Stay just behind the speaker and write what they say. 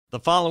The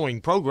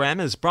following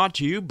program is brought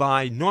to you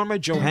by Norma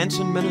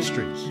Johansen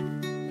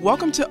Ministries.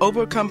 Welcome to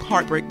Overcome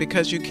Heartbreak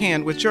Because You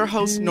Can with your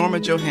host, Norma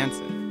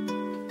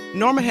Johansen.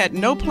 Norma had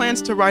no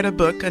plans to write a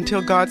book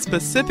until God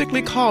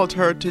specifically called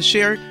her to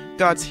share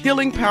God's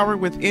healing power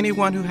with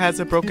anyone who has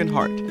a broken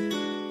heart.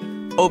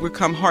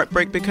 Overcome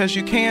Heartbreak Because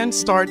You Can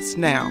starts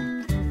now.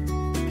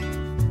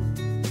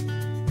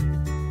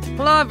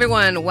 Hello,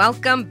 everyone.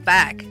 Welcome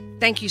back.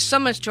 Thank you so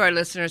much to our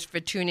listeners for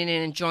tuning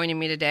in and joining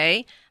me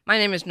today. My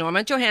name is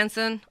Norma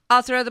Johansen,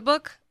 author of the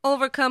book,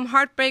 Overcome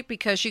Heartbreak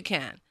Because You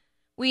Can.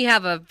 We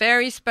have a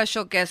very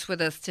special guest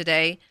with us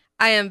today.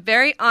 I am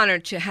very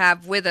honored to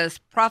have with us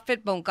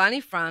Prophet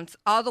Bongani Frans,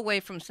 all the way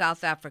from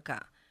South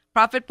Africa.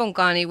 Prophet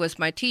Bongani was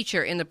my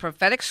teacher in the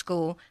prophetic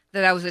school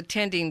that I was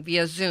attending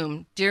via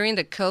Zoom during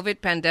the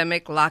COVID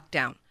pandemic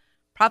lockdown.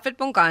 Prophet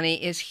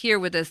Bongani is here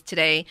with us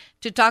today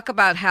to talk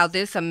about how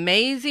this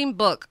amazing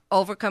book,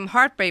 Overcome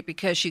Heartbreak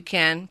Because You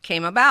Can,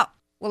 came about.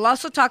 We'll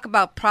also talk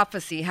about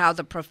prophecy, how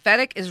the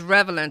prophetic is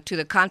relevant to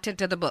the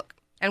content of the book.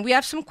 And we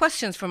have some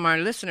questions from our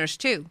listeners,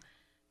 too.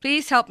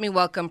 Please help me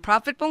welcome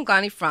Prophet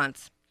Bongani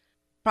Frans.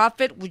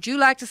 Prophet, would you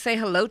like to say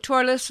hello to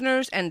our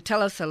listeners and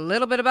tell us a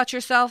little bit about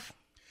yourself?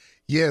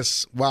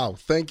 Yes. Wow.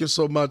 Thank you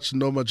so much,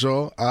 Norma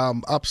Jo.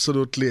 I'm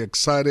absolutely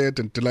excited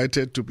and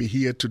delighted to be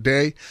here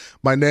today.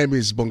 My name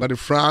is Bongani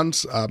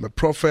Frans. I'm a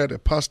prophet, a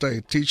pastor,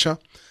 a teacher.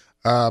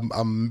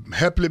 I'm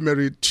happily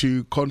married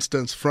to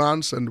Constance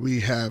Frans, and we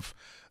have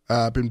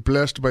been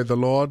blessed by the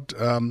Lord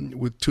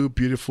with two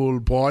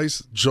beautiful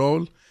boys,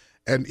 Joel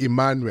and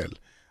Emmanuel.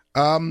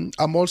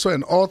 I'm also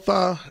an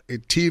author, a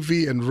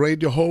TV and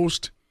radio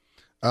host.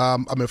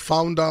 I'm a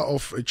founder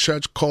of a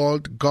church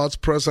called God's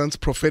Presence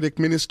Prophetic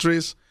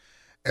Ministries,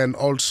 and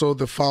also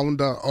the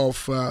founder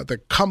of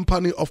the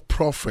Company of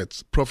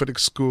Prophets Prophetic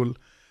School,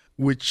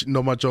 which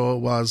Norma Jo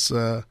was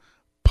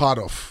part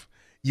of.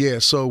 Yeah,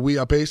 so we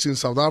are based in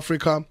South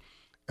Africa,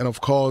 and of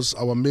course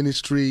our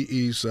ministry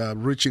is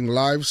reaching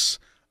lives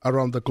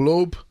around the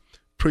globe,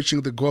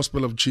 preaching the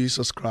gospel of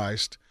Jesus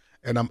Christ,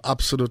 and I'm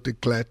absolutely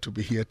glad to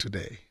be here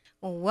today.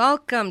 Well,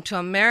 welcome to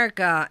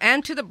America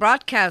and to the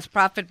broadcast,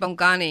 Prophet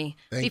Bongani.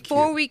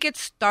 Before we get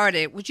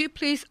started, would you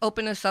please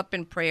open us up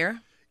in prayer?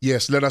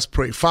 Yes, let us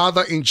pray.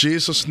 Father, in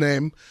Jesus'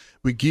 name,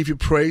 we give you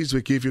praise,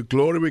 we give you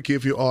glory, we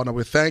give you honor.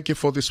 We thank you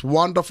for this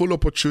wonderful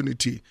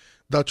opportunity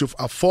that you've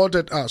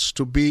afforded us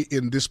to be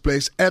in this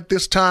place at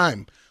this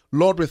time.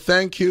 Lord, we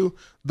thank you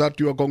that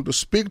you are going to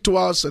speak to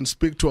us and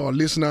speak to our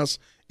listeners.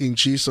 In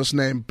Jesus'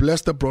 name,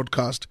 bless the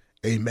broadcast.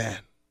 Amen.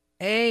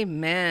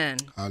 Amen.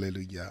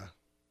 Hallelujah.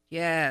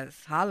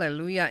 Yes,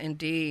 hallelujah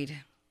indeed.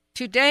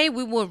 Today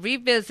we will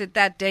revisit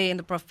that day in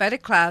the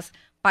prophetic class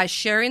by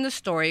sharing the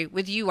story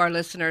with you, our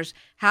listeners,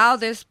 how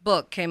this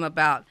book came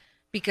about,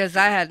 because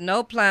I had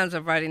no plans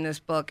of writing this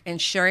book and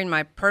sharing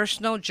my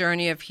personal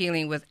journey of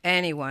healing with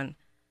anyone,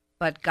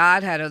 but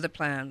God had other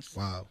plans.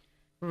 Wow.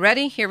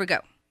 Ready? Here we go.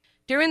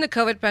 During the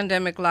COVID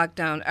pandemic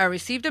lockdown, I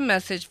received a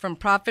message from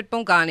Prophet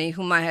Bongani,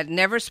 whom I had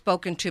never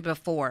spoken to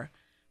before.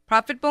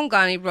 Prophet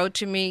Bongani wrote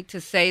to me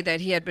to say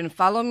that he had been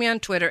following me on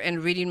Twitter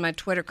and reading my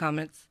Twitter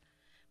comments.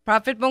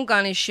 Prophet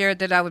Bongani shared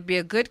that I would be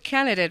a good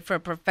candidate for a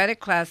prophetic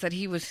class that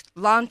he was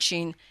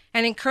launching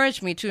and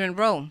encouraged me to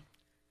enroll.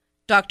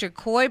 Dr.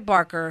 Coy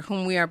Barker,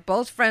 whom we are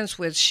both friends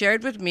with,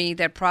 shared with me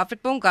that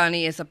Prophet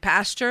Bongani is a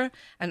pastor,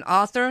 an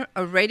author,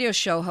 a radio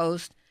show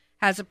host,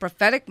 has a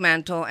prophetic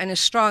mantle, and is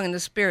strong in the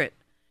spirit.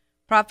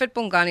 Prophet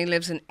Bongani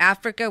lives in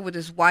Africa with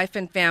his wife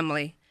and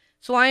family,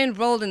 so I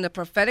enrolled in the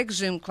prophetic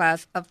Zoom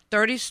class of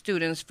 30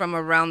 students from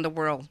around the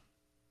world.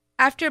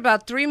 After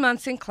about 3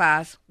 months in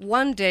class,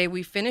 one day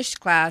we finished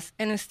class,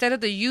 and instead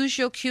of the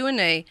usual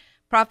Q&A,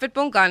 Prophet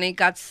Bongani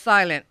got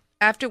silent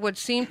after what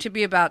seemed to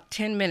be about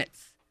 10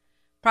 minutes.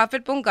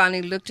 Prophet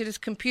Bongani looked at his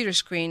computer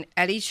screen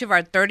at each of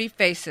our 30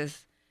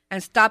 faces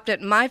and stopped at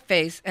my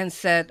face and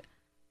said,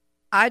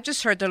 "I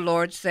just heard the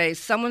Lord say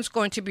someone's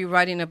going to be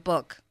writing a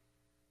book."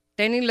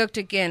 Then he looked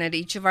again at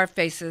each of our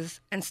faces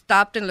and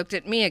stopped and looked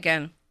at me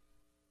again.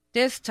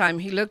 This time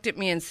he looked at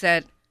me and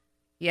said,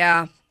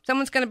 "Yeah,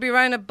 someone's going to be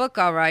writing a book,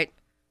 all right."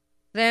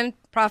 Then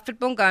Prophet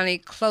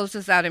Bongani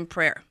closes out in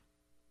prayer.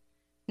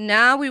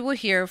 Now we will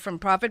hear from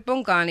Prophet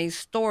Bongani's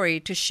story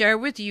to share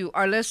with you,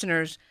 our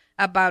listeners,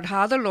 about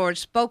how the Lord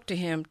spoke to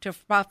him to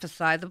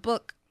prophesy the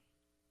book.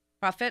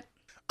 Prophet?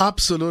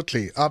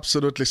 Absolutely,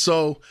 absolutely.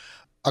 So,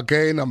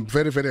 again, I'm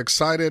very, very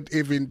excited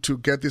even to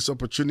get this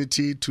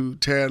opportunity to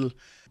tell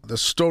the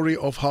story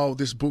of how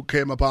this book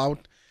came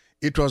about.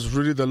 It was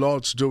really the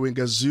Lord's doing,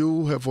 as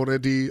you have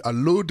already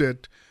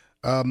alluded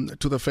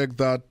to the fact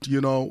that,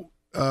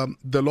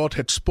 the Lord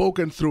had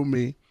spoken through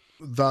me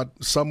that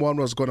someone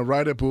was going to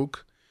write a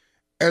book.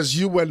 As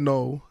you well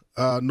know,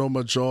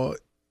 Norma Jo,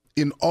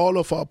 in all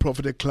of our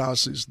prophetic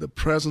classes, the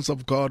presence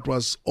of God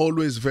was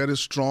always very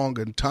strong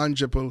and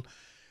tangible.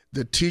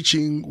 The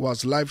teaching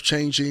was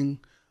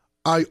life-changing,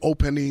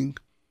 eye-opening,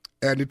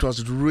 and it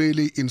was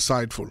really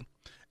insightful.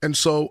 And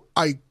so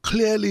I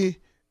clearly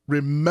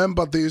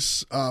remember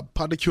this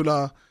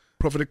particular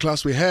prophetic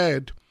class we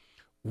had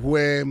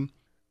where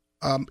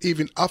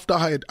even after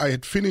I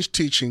had finished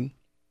teaching,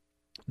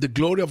 the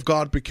glory of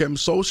God became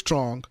so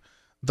strong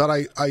that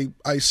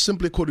I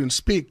simply couldn't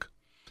speak.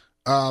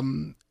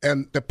 And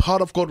the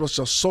power of God was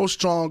just so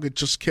strong, it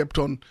just kept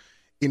on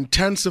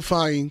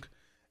intensifying.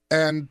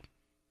 And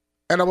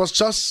I was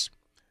just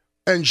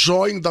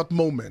enjoying that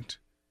moment,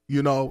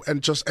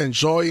 and just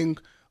enjoying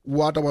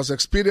what I was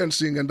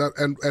experiencing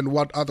and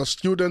what other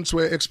students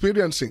were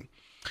experiencing.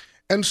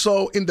 And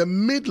so in the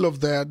middle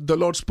of that, the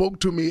Lord spoke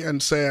to me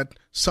and said,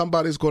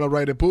 somebody's going to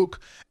write a book.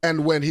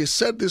 And when he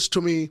said this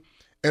to me,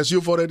 as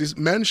you've already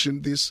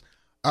mentioned this,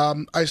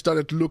 I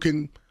started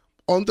looking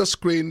on the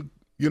screen,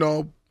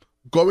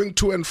 going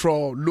to and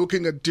fro,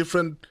 looking at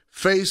different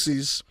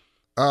faces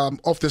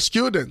of the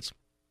students,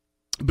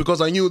 because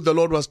I knew the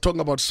Lord was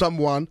talking about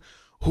someone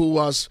who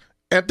was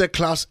at the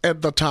class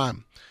at the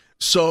time.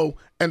 So,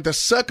 and the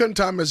second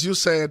time, as you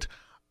said,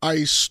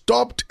 I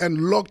stopped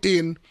and looked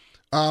in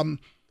on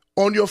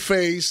your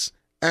face,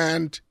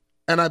 and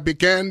I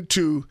began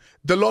to,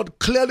 the Lord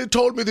clearly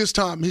told me this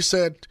time, he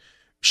said,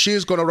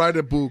 she's going to write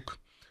a book.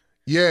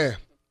 Yeah.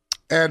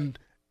 And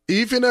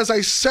even as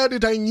I said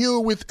it, I knew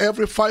with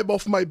every fiber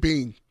of my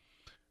being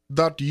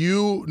that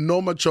you,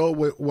 Norma Joe,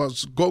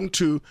 was going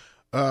to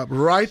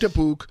write a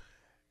book.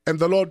 And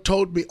the Lord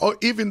told me,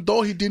 even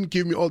though he didn't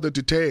give me all the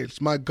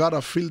details, my God, I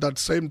feel that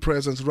same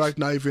presence right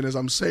now, even as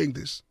I'm saying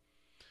this.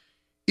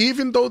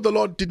 Even though the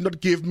Lord did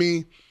not give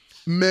me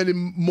many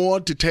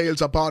more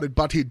details about it,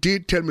 but he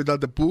did tell me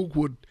that the book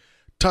would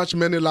touch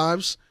many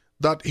lives,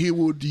 that he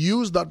would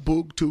use that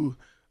book to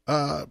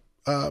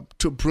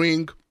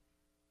bring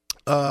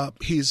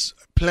his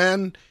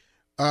plan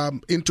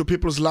into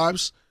people's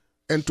lives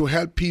and to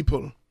help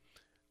people.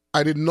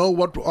 I didn't know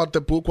what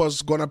the book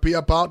was going to be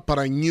about, but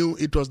I knew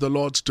it was the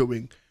Lord's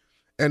doing.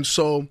 And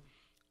so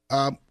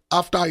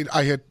after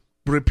I had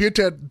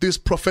repeated this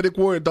prophetic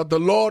word that the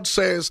Lord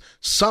says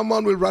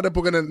someone will write a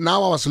book, and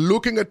now I was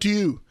looking at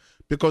you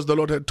because the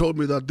Lord had told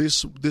me that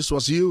this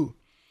was you.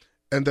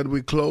 And then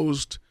we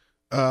closed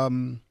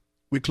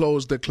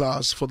the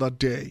class for that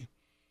day.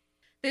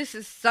 This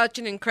is such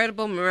an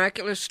incredible,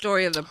 miraculous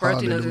story of the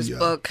birthing of this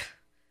book.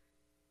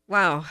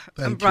 Wow.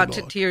 I'm brought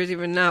to tears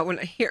even now when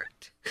I hear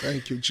it.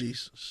 Thank you,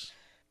 Jesus.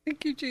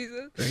 Thank you,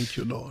 Jesus. Thank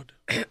you, Lord.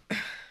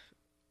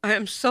 I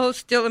am so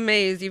still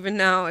amazed even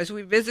now as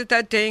we visit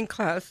that day in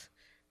class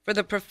for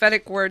the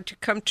prophetic word to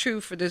come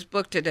true for this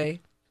book today.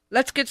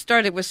 Let's get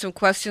started with some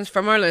questions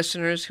from our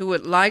listeners who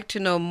would like to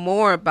know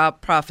more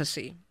about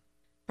prophecy.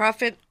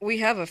 Prophet, we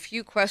have a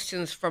few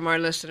questions from our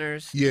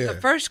listeners. Yeah.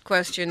 The first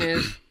question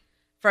is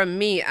from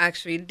me,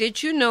 actually.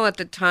 Did you know at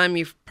the time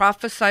you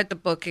prophesied the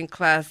book in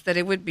class that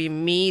it would be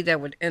me that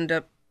would end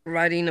up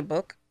writing a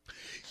book?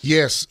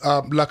 Yes,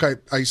 like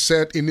I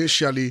said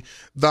initially,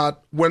 that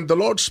when the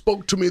Lord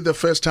spoke to me the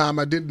first time,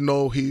 I didn't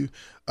know who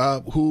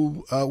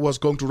was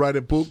going to write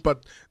a book.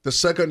 But the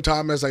second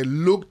time, as I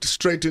looked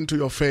straight into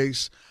your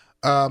face,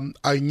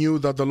 I knew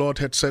that the Lord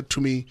had said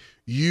to me,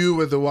 you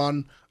were the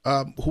one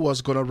who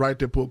was going to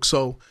write a book.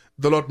 So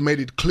the Lord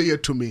made it clear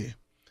to me.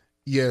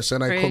 Yes,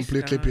 and I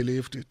completely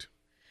believed it.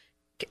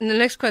 And the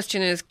next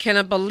question is, can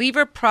a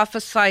believer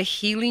prophesy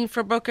healing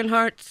for broken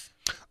hearts?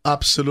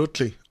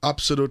 Absolutely.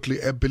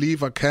 Absolutely. A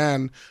believer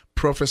can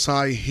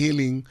prophesy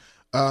healing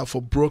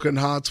for broken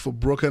hearts, for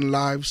broken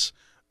lives,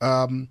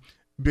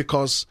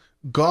 because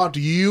God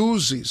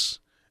uses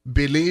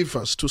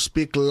believers to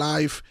speak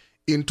life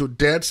into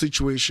dead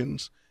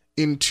situations,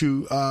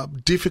 into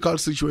difficult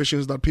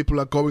situations that people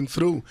are going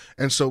through.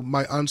 And so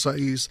my answer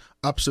is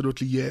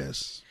absolutely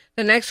yes.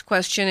 The next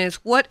question is,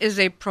 what is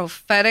a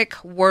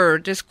prophetic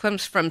word? This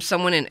comes from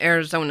someone in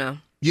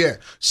Arizona. Yeah.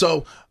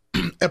 So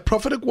a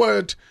prophetic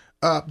word,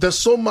 there's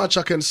so much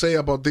I can say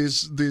about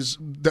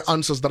the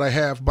answers that I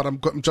have, but I'm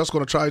just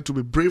going to try to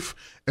be brief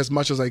as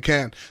much as I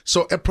can.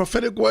 So a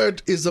prophetic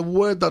word is a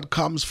word that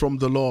comes from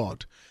the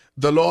Lord.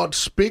 The Lord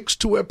speaks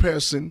to a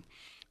person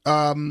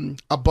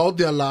about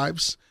their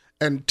lives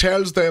and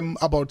tells them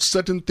about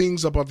certain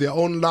things about their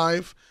own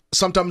life.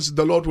 Sometimes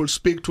the Lord will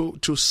speak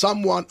to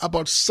someone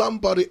about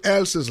somebody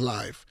else's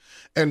life.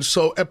 And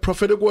so a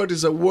prophetic word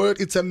is a word,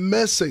 it's a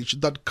message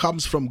that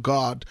comes from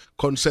God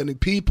concerning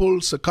people,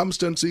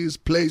 circumstances,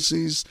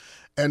 places,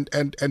 and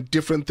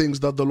different things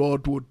that the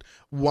Lord would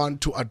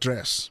want to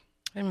address.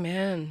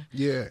 Amen.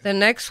 Yeah. The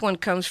next one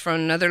comes from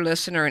another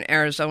listener in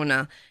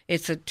Arizona.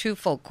 It's a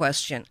twofold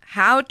question.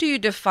 How do you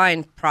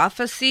define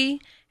prophecy,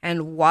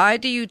 and why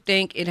do you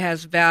think it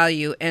has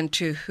value, and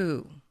to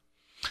who?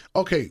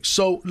 Okay,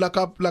 so like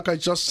I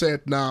just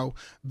said now,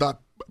 that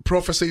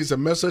prophecy is a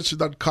message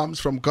that comes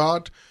from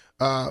God,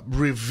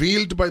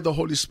 revealed by the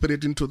Holy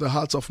Spirit into the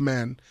hearts of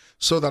men,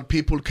 so that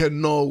people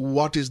can know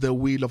what is the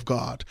will of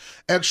God.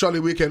 Actually,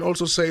 we can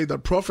also say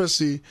that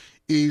prophecy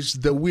is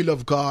the will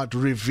of God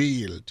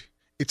revealed.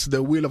 It's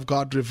the will of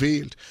God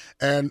revealed.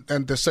 And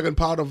the second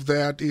part of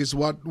that is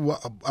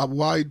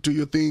why do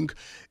you think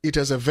it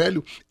has a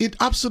value? It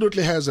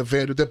absolutely has a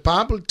value. The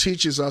Bible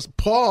teaches us,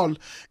 Paul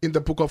in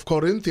the book of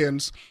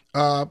Corinthians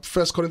 1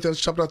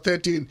 Corinthians chapter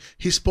 13,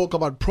 he spoke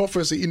about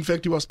prophecy. In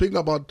fact, he was speaking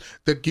about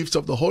the gifts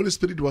of the Holy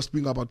Spirit. He was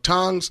speaking about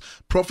tongues,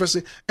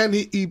 prophecy, and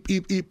he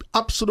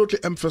absolutely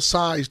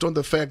emphasized on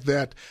the fact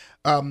that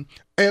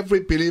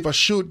every believer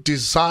should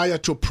desire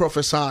to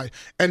prophesy.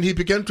 And he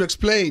began to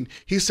explain.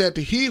 He said,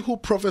 he who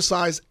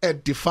prophesies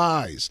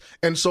edifies.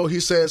 And so he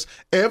says,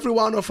 every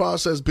one of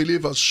us as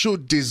believers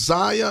should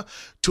desire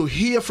to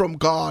hear from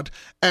God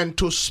and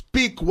to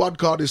speak what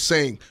God is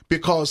saying,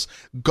 because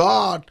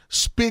God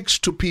speaks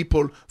to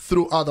people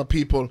through other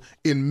people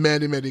in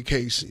many, many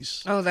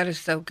cases. Oh, that is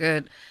so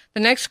good.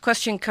 The next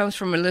question comes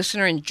from a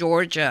listener in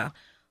Georgia.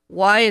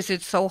 Why is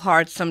it so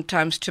hard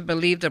sometimes to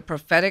believe the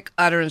prophetic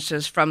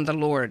utterances from the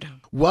Lord?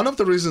 One of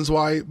the reasons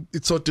why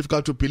it's so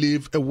difficult to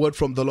believe a word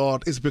from the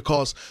Lord is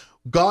because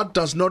God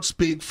does not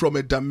speak from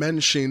a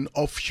dimension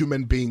of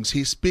human beings.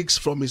 He speaks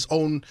from his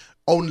own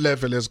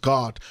level as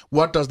God.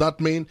 What does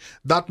that mean?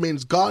 That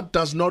means God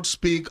does not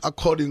speak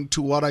according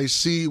to what I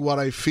see, what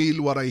I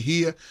feel, what I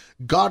hear.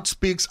 God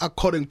speaks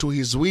according to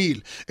his will.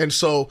 And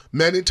so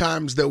many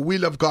times the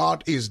will of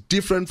God is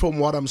different from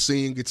what I'm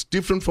seeing. It's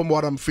different from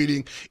what I'm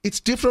feeling. It's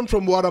different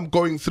from what I'm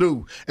going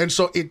through. And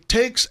so it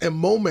takes a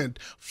moment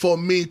for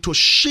me to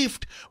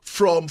shift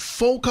from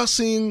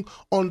focusing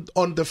on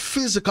the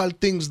physical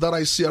things that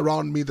I see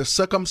around me, the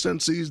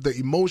circumstances, the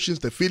emotions,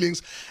 the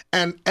feelings,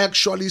 and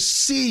actually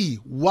see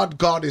what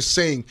God is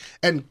saying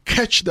and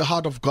catch the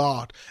heart of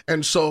God.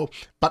 And so,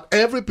 but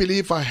every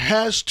believer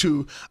has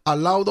to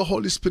allow the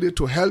Holy Spirit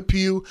to help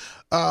you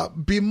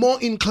be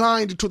more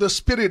inclined to the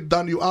spirit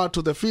than you are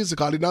to the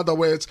physical. In other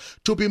words,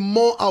 to be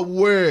more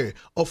aware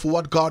of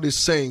what God is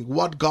saying,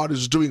 what God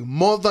is doing,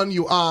 more than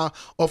you are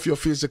of your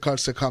physical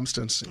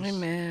circumstances. Amen.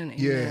 Amen.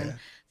 Yeah.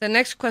 The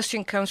next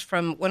question comes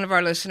from one of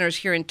our listeners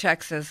here in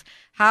Texas.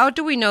 How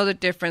do we know the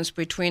difference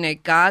between a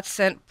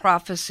God-sent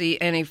prophecy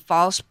and a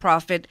false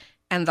prophet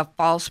and the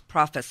false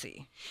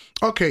prophecy?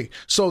 Okay,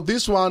 so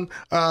this one,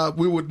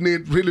 we would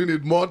really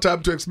need more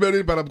time to explain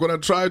it, but I'm going to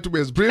try to be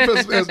as brief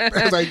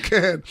as I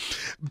can,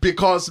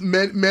 because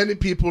many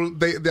people,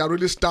 they are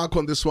really stuck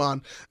on this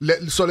one.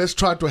 So let's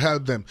try to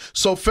help them.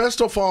 So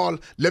first of all,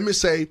 let me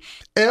say,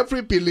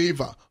 every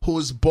believer who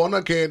is born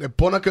again, a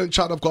born again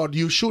child of God,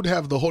 you should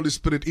have the Holy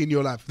Spirit in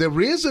your life. The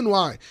reason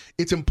why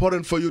it's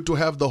important for you to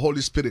have the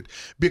Holy Spirit,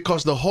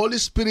 because the Holy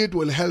Spirit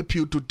will help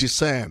you to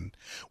discern.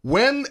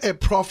 When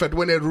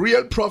a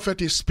real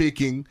prophet is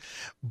speaking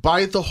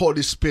by the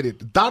Holy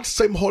Spirit, that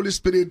same Holy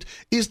Spirit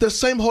is the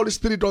same Holy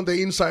Spirit on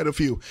the inside of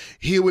you.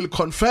 He will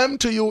confirm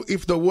to you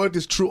if the word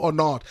is true or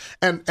not.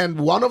 And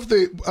one of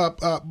the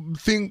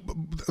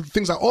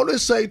things I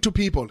always say to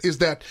people is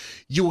that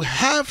you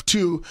have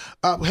to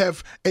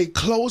have a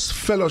close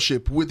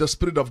fellowship with the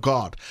Spirit of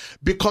God,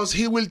 because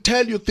he will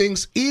tell you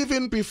things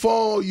even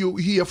before you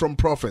hear from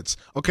prophets.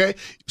 Okay?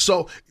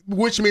 So,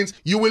 which means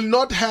you will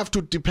not have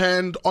to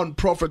depend on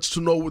prophets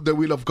to know the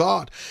will of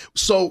God.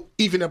 So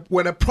even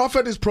when a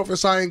prophet is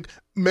prophesying,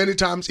 many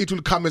times it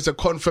will come as a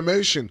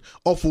confirmation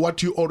of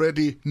what you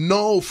already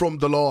know from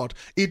the Lord.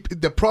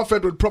 The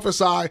prophet will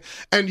prophesy,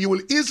 and you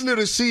will easily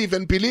receive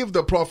and believe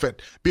the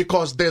prophet,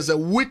 because there's a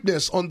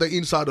witness on the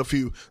inside of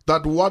you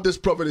that what this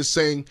prophet is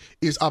saying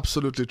is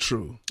absolutely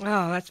true.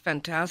 Oh, that's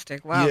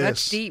fantastic. Wow, Yes.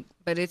 That's deep,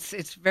 but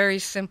it's very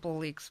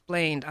simply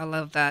explained. I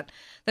love that.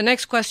 The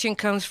next question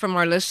comes from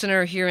our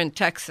listener here in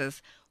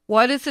Texas.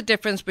 What is the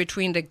difference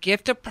between the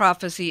gift of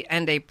prophecy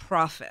and a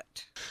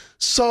prophet?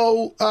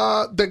 So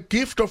the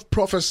gift of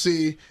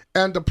prophecy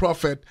and the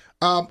prophet,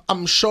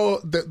 I'm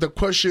sure the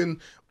question,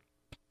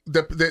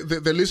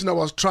 the listener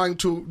was trying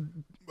to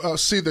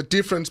see the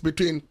difference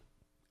between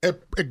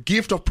a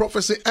gift of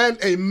prophecy and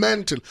a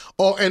mantle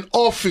or an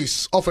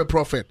office of a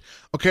prophet.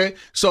 Okay,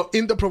 so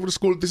in the prophet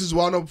school, this is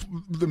one of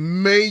the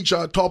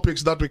major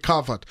topics that we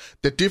covered: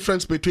 the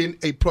difference between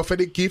a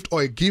prophetic gift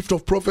or a gift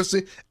of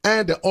prophecy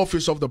and the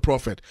office of the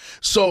prophet.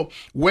 So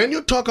when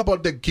you talk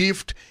about the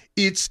gift,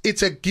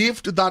 it's a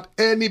gift that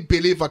any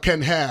believer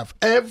can have.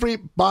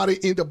 Everybody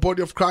in the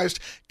body of Christ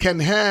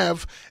can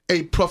have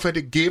a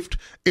prophetic gift.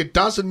 It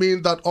doesn't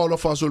mean that all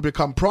of us will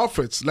become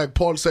prophets. Like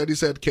Paul said, he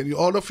said, can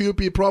all of you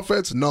be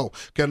prophets? No.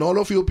 Can all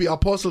of you be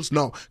apostles?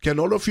 No. Can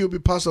all of you be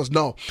pastors?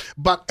 No.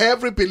 But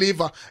every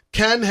believer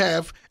can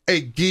have a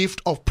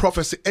gift of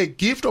prophecy. A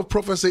gift of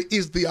prophecy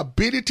is the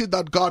ability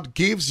that God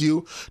gives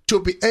you to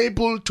be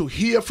able to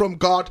hear from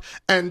God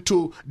and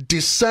to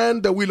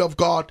discern the will of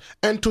God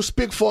and to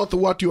speak forth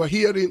what you are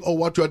hearing or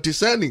what you are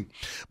discerning.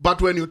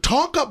 But when you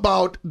talk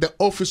about the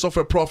office of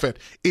a prophet,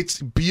 it's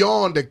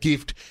beyond a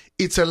gift.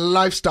 It's a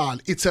lifestyle.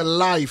 It's a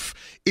life.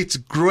 It's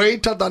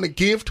greater than a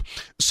gift.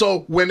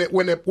 So when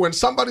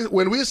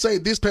we say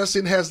this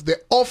person has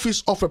the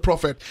office of a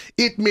prophet,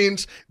 it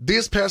means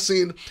this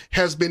person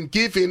has been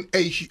given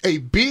a a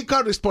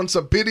bigger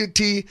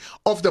responsibility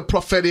of the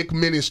prophetic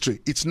ministry.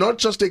 It's not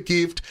just a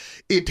gift.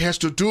 It has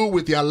to do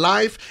with their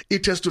life.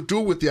 It has to do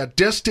with their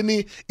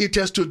destiny. It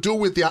has to do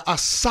with their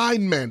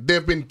assignment.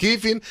 They've been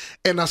given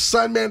an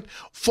assignment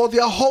for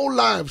their whole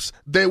lives.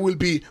 They will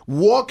be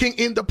walking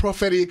in the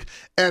prophetic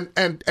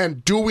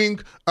and doing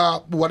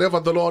whatever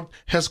the Lord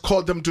has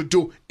called them to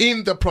do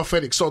in the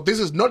prophetic. So this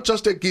is not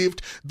just a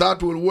gift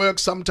that will work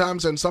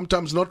sometimes and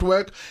sometimes not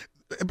work.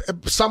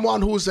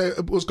 Someone who's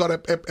got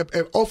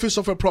an office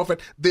of a prophet,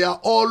 they are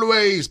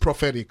always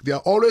prophetic. They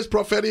are always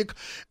prophetic.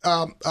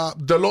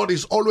 The Lord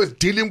is always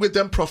dealing with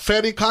them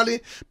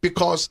prophetically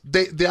because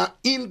they are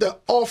in the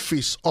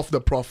office of the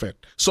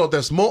prophet. So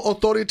there's more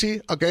authority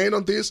again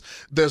on this.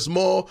 There's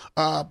more.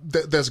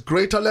 There's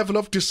greater level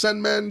of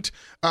discernment.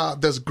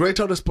 There's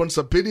greater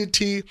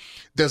responsibility.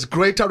 There's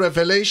greater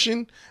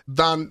revelation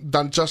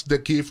than just the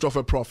gift of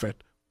a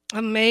prophet.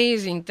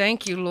 Amazing.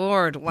 Thank you,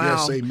 Lord. Wow.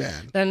 Yes,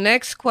 amen. The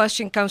next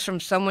question comes from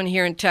someone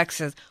here in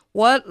Texas.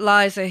 What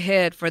lies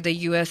ahead for the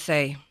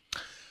USA?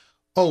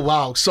 Oh,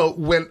 wow. So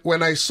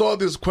when I saw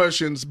these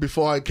questions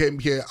before I came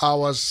here, I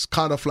was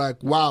kind of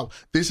like, wow,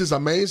 this is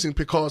amazing,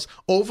 because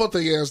over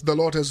the years, the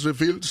Lord has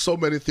revealed so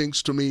many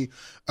things to me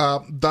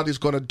that He's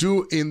going to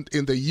do in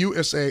the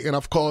USA. And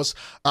of course,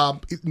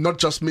 not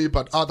just me,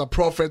 but other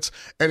prophets.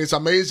 And it's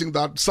amazing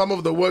that some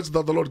of the words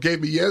that the Lord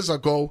gave me years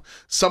ago,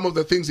 some of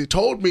the things He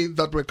told me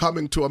that were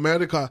coming to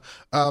America,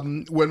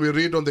 when we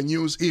read on the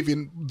news,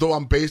 even though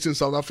I'm based in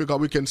South Africa,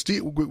 we can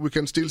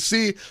still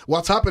see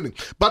what's happening.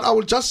 But I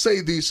will just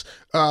say this.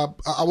 I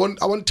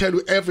won't tell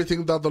you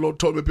everything that the Lord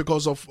told me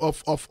because of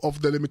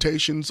the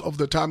limitations of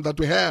the time that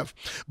we have.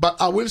 But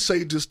I will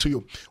say this to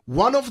you.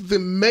 One of the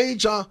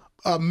major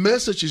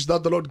messages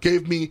that the Lord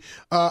gave me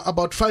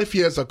about 5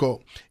 years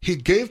ago, He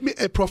gave me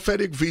a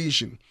prophetic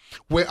vision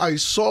where I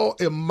saw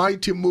a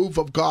mighty move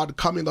of God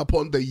coming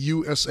upon the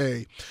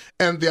USA.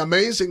 And the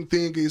amazing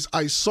thing is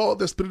I saw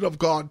the Spirit of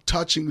God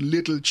touching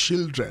little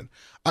children.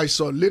 I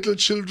saw little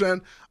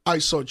children. I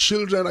saw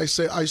children. I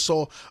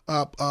saw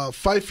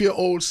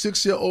 5-year-old,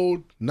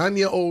 6-year-old,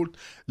 9-year-old,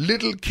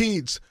 little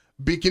kids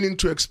beginning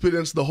to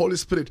experience the Holy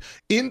Spirit.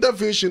 In the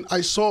vision,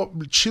 I saw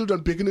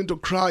children beginning to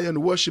cry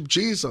and worship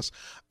Jesus.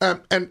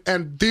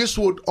 And this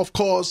would, of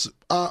course,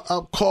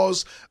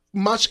 cause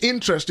much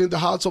interest in the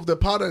hearts of the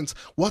parents.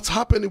 What's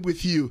happening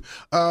with you?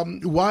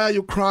 Why are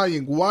you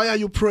crying? Why are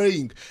you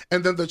praying?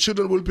 And then the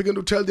children will begin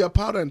to tell their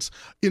parents,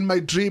 in my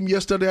dream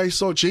yesterday I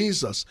saw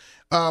Jesus.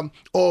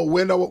 Or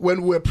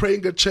when we were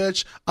praying at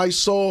church, I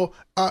saw,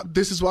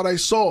 this is what I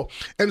saw.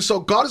 And so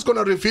God is going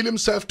to reveal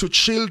Himself to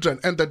children,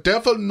 and the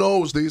devil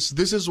knows this.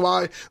 This is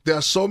why there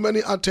are so many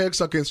attacks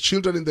against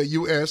children in the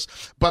U.S.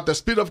 But the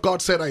Spirit of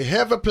God said, I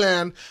have a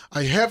plan,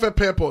 I have a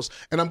purpose,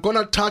 and I'm going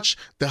to touch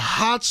the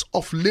hearts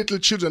of little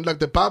children. Like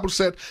the Bible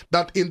said,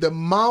 that in the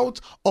mouth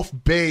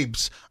of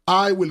babes,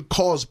 I will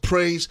cause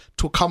praise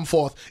to come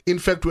forth. In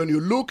fact, when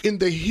you look in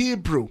the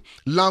Hebrew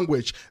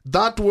language,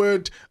 that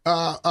word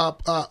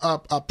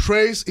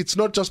praise, it's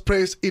not just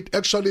praise, it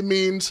actually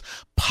means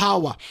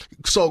power.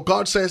 So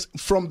God says,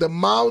 from the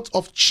mouth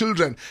of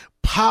children,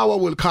 power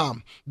will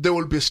come. There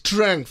will be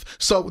strength.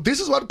 So this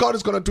is what God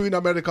is going to do in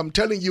America. I'm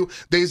telling you,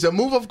 there is a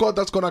move of God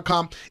that's going to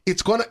come.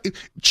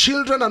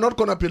 Children are not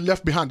going to be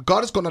left behind.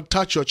 God is going to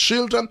touch your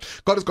children.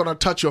 God is going to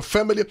touch your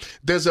family.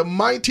 There's a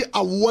mighty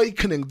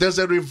awakening. There's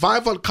a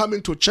revival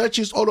coming to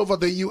churches all over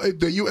the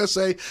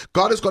USA.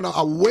 God is going to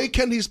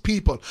awaken His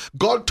people.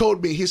 God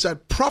told me, He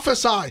said,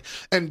 prophesy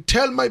and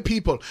tell my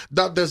people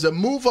that there's a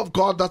move of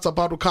God that's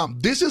about to come.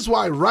 This is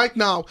why right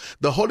now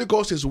the Holy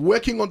Ghost is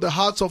working on the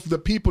hearts of the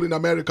people in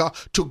America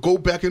to go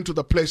back into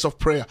the place of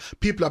prayer.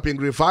 People are being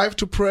revived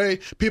to pray.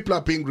 People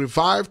are being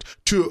revived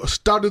to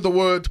study the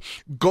word,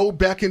 go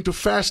back into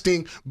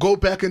fasting, go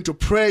back into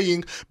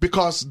praying,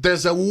 because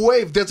there's a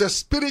wave, there's a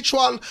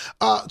spiritual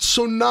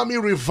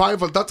tsunami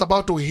revival that's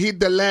about to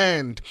hit the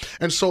land.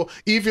 And so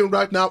even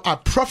right now, I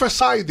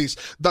prophesy this,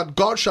 that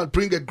God shall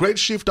bring a great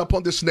shift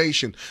upon this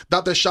nation,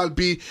 that there shall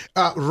be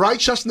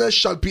righteousness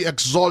shall be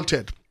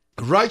exalted.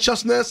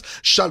 Righteousness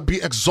shall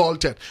be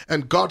exalted.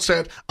 And God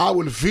said, I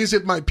will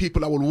visit my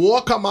people. I will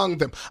walk among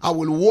them. I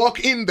will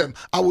walk in them.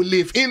 I will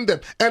live in them.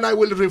 And I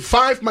will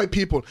revive my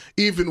people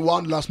even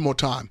one last more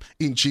time.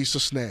 In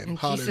Jesus' name. In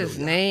Hallelujah. Jesus'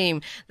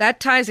 name. That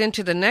ties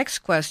into the next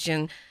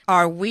question.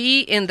 Are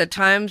we in the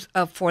times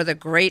for the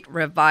great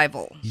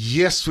revival?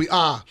 Yes, we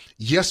are.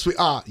 Yes, we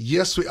are.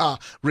 Yes, we are.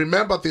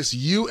 Remember this,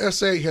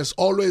 USA has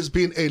always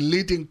been a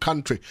leading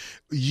country.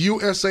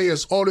 USA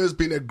has always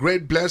been a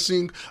great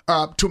blessing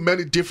to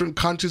many different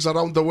countries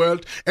around the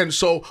world. And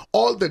so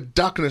all the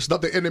darkness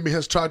that the enemy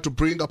has tried to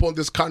bring upon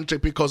this country,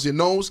 because he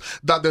knows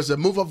that there's a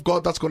move of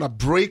God that's going to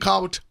break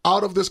out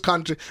of this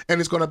country, and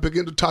it's going to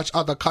begin to touch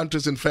other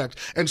countries, in fact.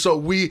 And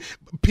so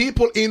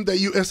people in the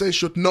USA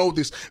should know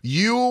this.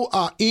 You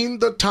are in in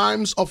the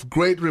times of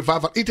great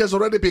revival. It has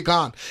already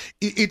begun.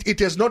 It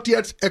has not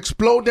yet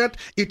exploded.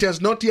 It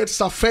has not yet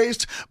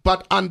surfaced,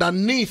 but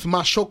underneath,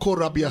 Mashoko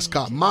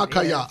Rabiaska,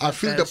 Makaya, I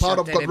feel the power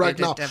of God right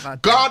now.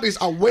 God is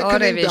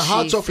awakening the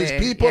hearts of his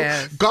people.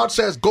 Yes. God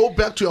says, go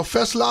back to your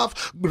first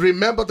love.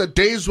 Remember the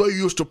days where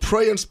you used to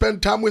pray and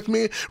spend time with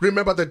me.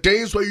 Remember the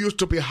days where you used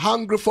to be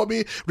hungry for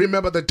me.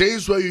 Remember the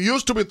days where you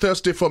used to be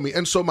thirsty for me.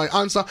 And so my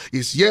answer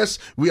is yes,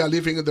 we are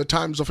living in the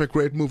times of a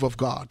great move of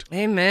God.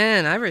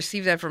 Amen. I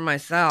received that for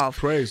myself.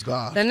 Praise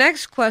God. The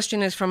next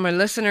question is from a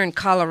listener in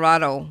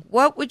Colorado.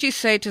 What would you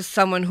say to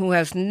someone who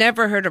has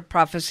never heard of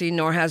prophecy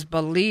nor has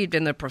believed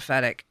in the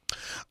prophetic?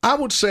 I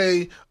would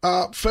say,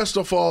 first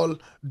of all,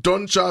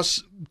 don't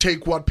just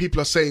take what people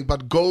are saying,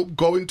 but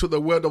go into the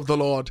word of the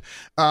Lord.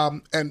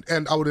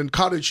 And I would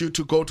encourage you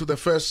to go to the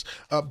first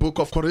book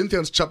of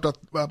Corinthians,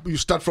 you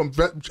start from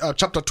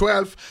chapter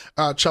 12,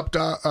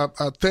 chapter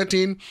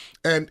 13,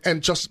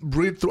 and just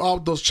read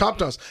throughout those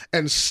chapters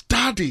and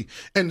study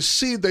and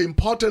see the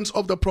importance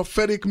of the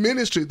prophetic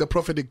ministry, the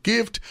prophetic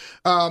gift,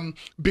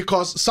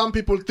 because some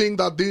people think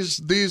that these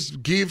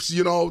gifts,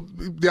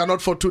 they are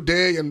not for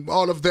today and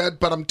all of that,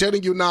 but I'm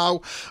telling you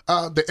now,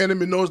 the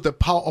enemy knows the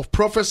power of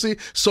prophecy.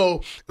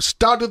 So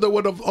study the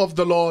word of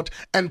the Lord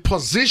and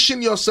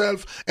position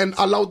yourself and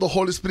allow the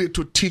Holy Spirit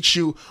to teach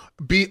you.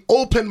 Be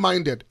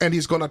open-minded and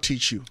he's going to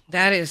teach you.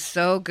 That is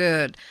so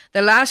good.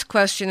 The last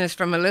question is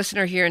from a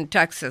listener here in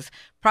Texas.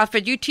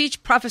 Prophet, you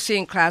teach prophecy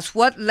in class.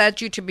 What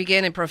led you to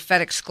begin a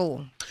prophetic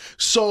school?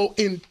 So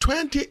in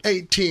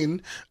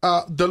 2018,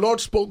 the Lord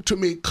spoke to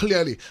me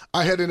clearly.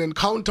 I had an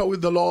encounter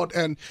with the Lord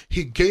and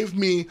he gave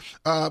me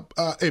a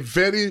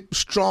very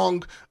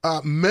strong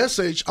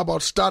message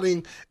about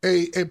starting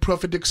a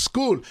prophetic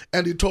school.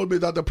 And he told me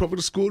that the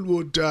prophetic school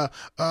would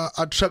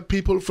attract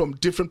people from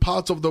different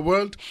parts of the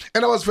world.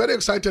 And I was very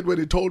excited when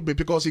he told me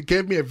because he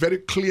gave me a very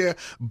clear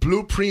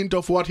blueprint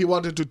of what he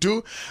wanted to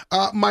do.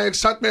 My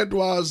excitement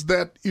was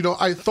that,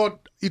 I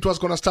thought it was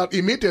going to start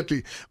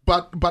immediately.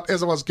 But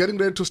as I was getting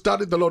ready to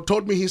start it, the Lord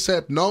told me, he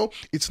said, no,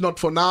 it's not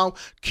for now.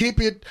 Keep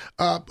it,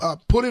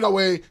 put it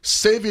away,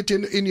 save it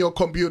in your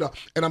computer.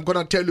 And I'm going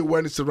to tell you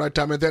when it's the right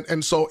time.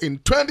 And so in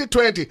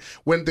 2020,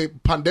 when the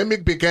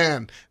pandemic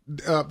began,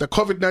 the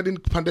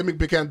COVID-19 pandemic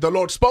began, the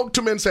Lord spoke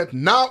to me and said,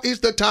 now is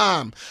the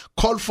time.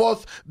 Call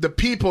forth the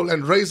people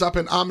and raise up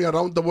an army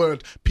around the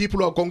world.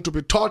 People are going to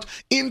be taught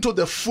into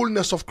the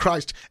fullness of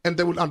Christ, and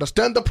they will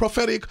understand the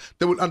prophetic,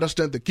 they will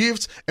understand the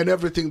gifts and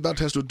everything that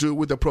has to do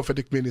with the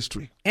prophetic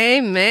ministry.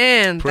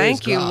 Amen. Praise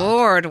Thank you, God.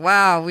 Lord.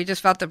 Wow, we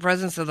just felt the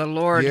presence of the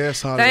Lord.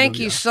 Yes, hallelujah. Thank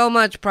you so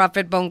much,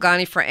 Prophet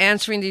Bongani, for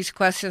answering these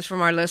questions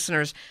from our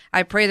listeners.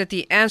 I pray that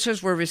the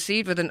answers were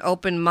received with an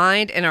open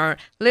mind and our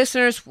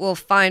listeners will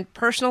find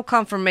personal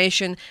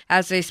confirmation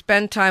as they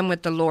spend time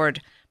with the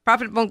Lord.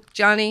 Prophet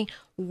Bongani,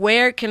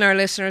 where can our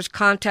listeners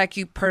contact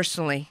you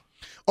personally?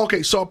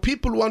 Okay, so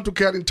people who want to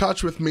get in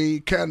touch with me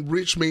can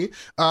reach me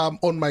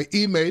on my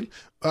email,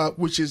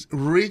 which is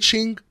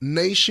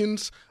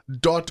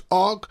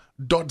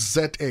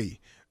reachingnations.org.za.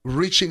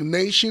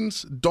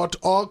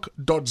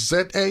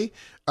 reachingnations.org.za.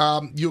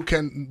 You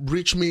can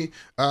reach me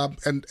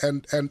and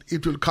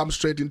it will come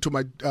straight into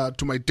my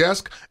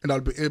desk, and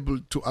I'll be able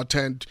to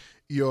attend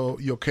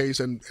your case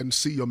and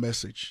see your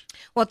message.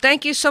 Well,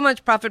 thank you so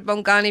much, Prophet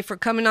Bongani, for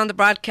coming on the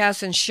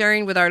broadcast and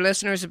sharing with our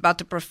listeners about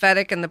the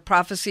prophetic and the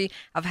prophecy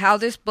of how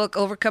this book,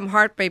 Overcome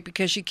Heartbreak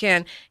Because You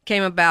Can,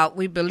 came about.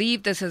 We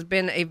believe this has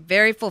been a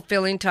very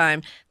fulfilling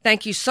time.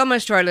 Thank you so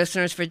much to our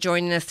listeners for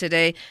joining us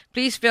today.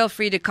 Please feel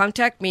free to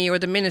contact me or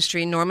the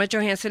ministry, Norma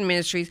Johansen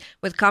Ministries,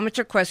 with comments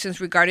or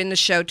questions regarding the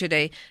show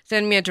today.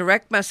 Send me a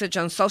direct message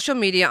on social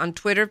media on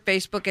Twitter,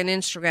 Facebook, and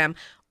Instagram.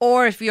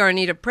 Or if you are in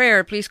need of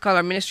prayer, please call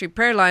our ministry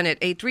prayer line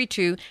at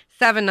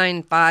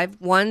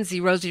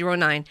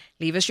 832-795-1009.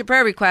 Leave us your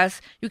prayer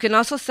requests. You can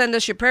also send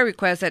us your prayer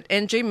requests at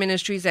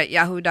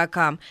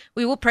njministries@yahoo.com.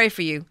 We will pray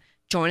for you.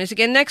 Join us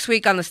again next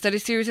week on the study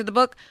series of the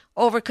book,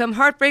 Overcome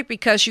Heartbreak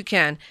Because You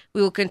Can.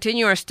 We will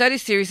continue our study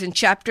series in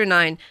Chapter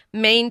 9,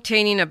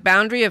 Maintaining a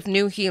Boundary of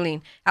New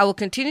Healing. I will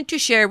continue to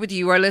share with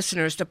you, our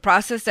listeners, the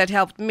process that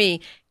helped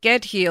me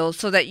get healed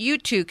so that you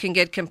too can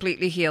get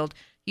completely healed.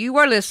 You,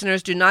 our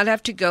listeners, do not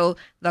have to go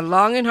the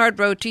long and hard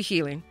road to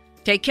healing.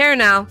 Take care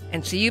now,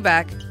 and see you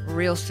back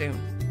real soon.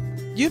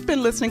 You've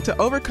been listening to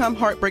Overcome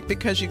Heartbreak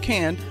Because You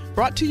Can,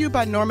 brought to you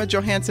by Norma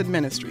Johansen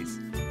Ministries.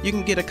 You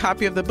can get a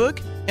copy of the book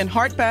in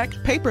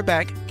hardback,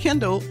 paperback,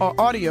 Kindle, or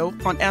audio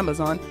on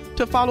Amazon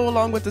to follow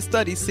along with the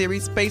study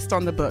series based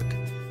on the book.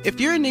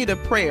 If you're in need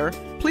of prayer,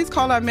 please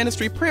call our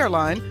ministry prayer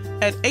line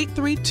at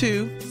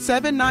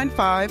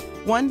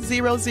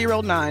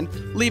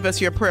 832-795-1009. Leave us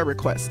your prayer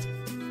request.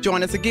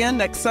 Join us again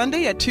next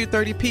Sunday at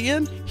 2:30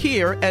 p.m.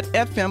 here at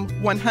FM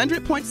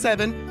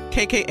 100.7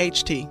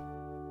 KKHT.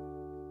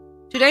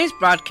 Today's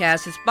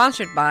broadcast is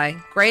sponsored by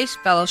Grace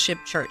Fellowship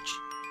Church,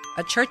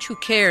 a church who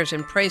cares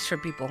and prays for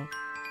people.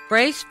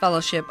 Grace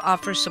Fellowship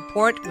offers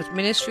support with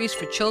ministries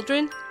for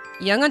children,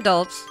 young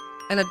adults,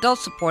 and adult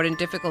support in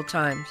difficult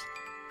times.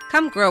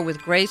 Come grow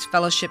with Grace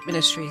Fellowship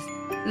Ministries,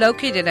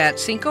 located at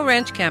Cinco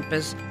Ranch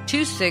Campus,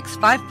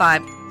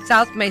 2655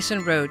 South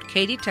Mason Road,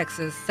 Katy,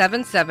 Texas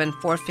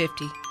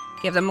 77450.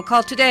 Give them a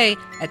call today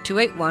at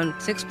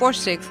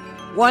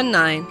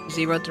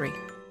 281-646-1903.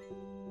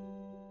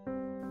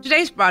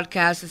 Today's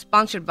broadcast is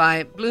sponsored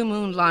by Blue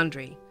Moon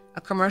Laundry,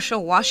 a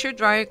commercial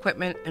washer-dryer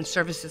equipment and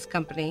services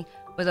company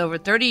with over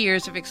 30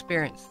 years of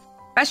experience,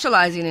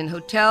 specializing in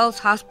hotels,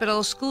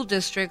 hospitals, school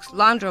districts,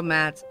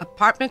 laundromats,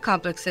 apartment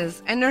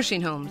complexes, and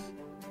nursing homes,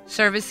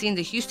 servicing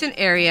the Houston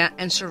area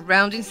and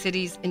surrounding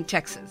cities in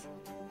Texas.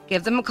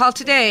 Give them a call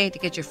today to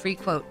get your free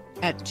quote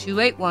at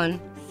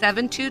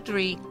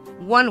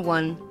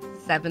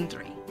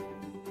 281-723-1173.